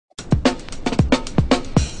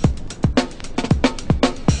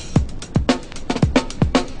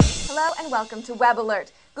Hello and welcome to Web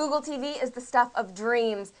Alert. Google TV is the stuff of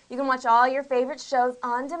dreams. You can watch all your favorite shows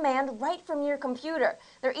on demand right from your computer.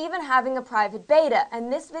 They're even having a private beta,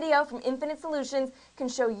 and this video from Infinite Solutions can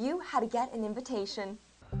show you how to get an invitation.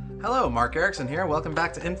 Hello, Mark Erickson here. Welcome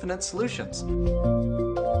back to Infinite Solutions.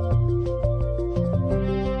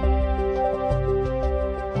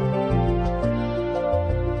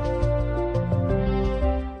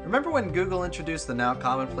 Remember when Google introduced the now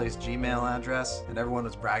commonplace Gmail address and everyone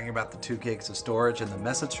was bragging about the 2 gigs of storage and the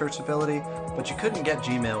message searchability, but you couldn't get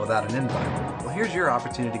Gmail without an invite? Well, here's your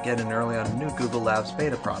opportunity to get in early on a new Google Labs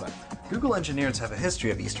beta product. Google engineers have a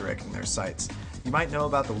history of Easter egging their sites. You might know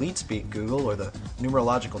about the LeetSpeak Google or the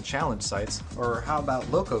Numerological Challenge sites, or how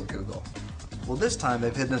about Loco Google? Well, this time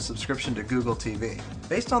they've hidden a subscription to Google TV.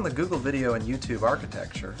 Based on the Google Video and YouTube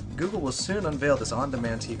architecture, Google will soon unveil this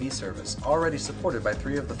on-demand TV service, already supported by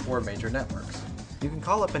 3 of the 4 major networks. You can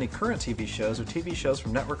call up any current TV shows or TV shows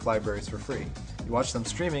from network libraries for free. You watch them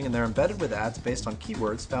streaming and they're embedded with ads based on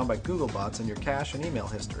keywords found by Google bots in your cache and email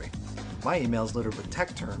history. My email is littered with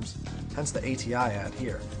tech terms, hence the ATI ad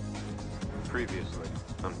here. Previously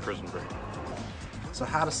on Prison Break. So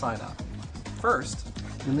how to sign up? First,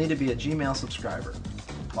 you'll need to be a Gmail subscriber.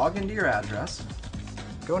 Log into your address,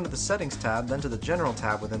 go into the Settings tab, then to the General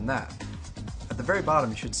tab within that. At the very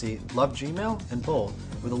bottom you should see Love Gmail in bold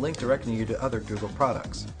with a link directing you to other Google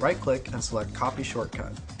products. Right-click and select Copy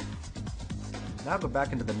Shortcut. Now go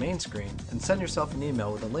back into the main screen and send yourself an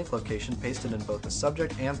email with a link location pasted in both the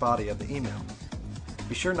subject and body of the email.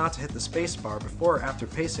 Be sure not to hit the space bar before or after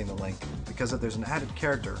pasting the link, because if there's an added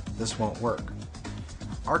character, this won't work.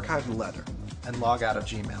 Archive the letter and log out of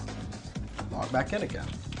Gmail. Log back in again.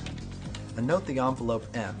 And note the envelope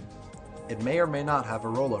M. It may or may not have a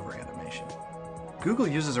rollover animation. Google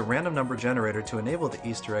uses a random number generator to enable the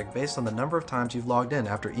Easter egg based on the number of times you've logged in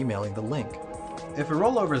after emailing the link. If a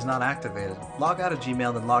rollover is not activated, log out of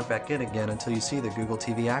Gmail then log back in again until you see the Google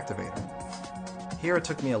TV activated. Here it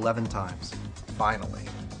took me 11 times. Finally.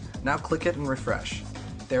 Now click it and refresh.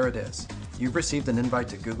 There it is. You've received an invite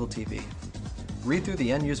to Google TV. Read through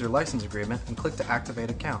the end user license agreement and click to activate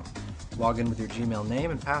account. Log in with your Gmail name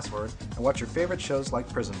and password and watch your favorite shows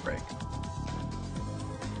like Prison Break.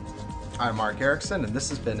 I'm Mark Erickson and this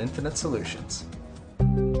has been Infinite Solutions.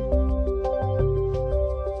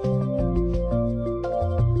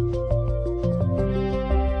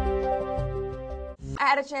 I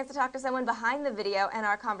had a chance to talk to someone behind the video, and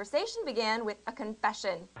our conversation began with a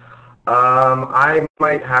confession. I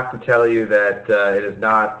might have to tell you that it is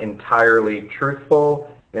not entirely truthful.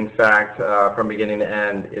 In fact, from beginning to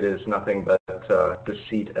end, it is nothing but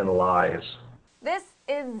deceit and lies. This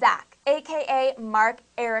is Zach, aka Mark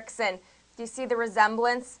Erickson. Do you see the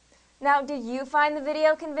resemblance? Now, did you find the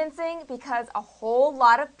video convincing? Because a whole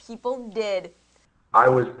lot of people did. I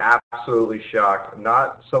was absolutely shocked,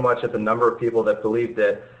 not so much at the number of people that believed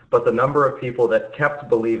it, but the number of people that kept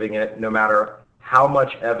believing it no matter how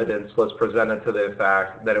much evidence was presented to the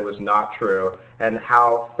fact that it was not true, and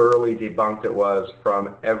how thoroughly debunked it was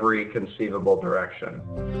from every conceivable direction.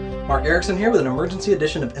 Mark Erickson here with an emergency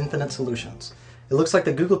edition of Infinite Solutions. It looks like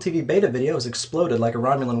the Google TV beta video has exploded like a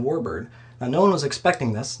Romulan warbird. Now, no one was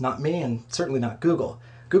expecting this, not me and certainly not Google.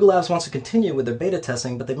 Google Labs wants to continue with their beta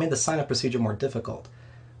testing, but they've made the sign-up procedure more difficult.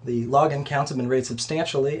 The login counts have been raised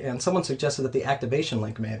substantially, and someone suggested that the activation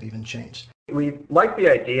link may have even changed. We like the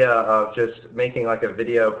idea of just making like a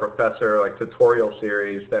video professor, like tutorial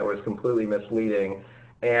series that was completely misleading.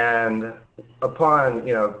 And upon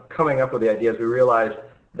coming up with the ideas, we realized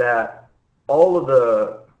that all of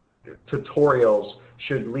the tutorials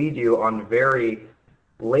should lead you on very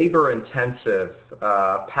labor-intensive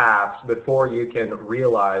paths before you can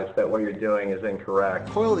realize that what you're doing is incorrect.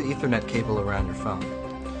 Coil the Ethernet cable around your phone.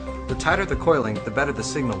 The tighter the coiling, the better the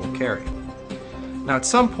signal will carry. Now at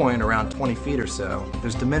some point, around 20 feet or so,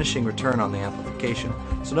 there's diminishing return on the amplification,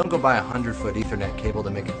 so don't go buy a 100-foot Ethernet cable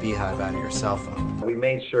to make a beehive out of your cell phone. We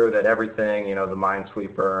made sure that everything, the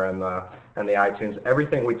Minesweeper and the iTunes,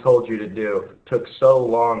 everything we told you to do took so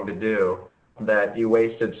long to do that you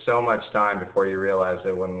wasted so much time before you realized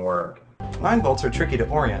it wouldn't work. 9 volts are tricky to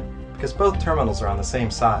orient because both terminals are on the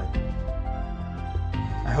same side.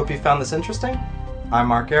 I hope you found this interesting. I'm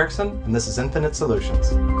Mark Erickson, and this is Infinite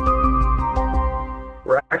Solutions.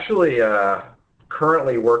 We're actually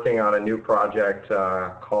currently working on a new project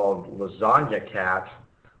called Lasagna Cat,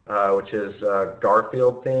 which is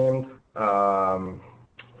Garfield themed.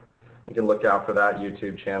 You can look out for that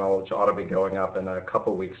YouTube channel, which ought to be going up in a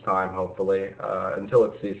couple weeks' time, hopefully, until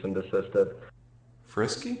it's cease and desisted.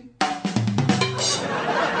 Frisky?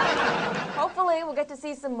 Hopefully we'll get to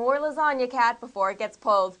see some more Lasagna Cat before it gets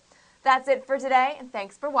pulled. That's it for today, and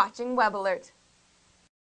thanks for watching Web Alert.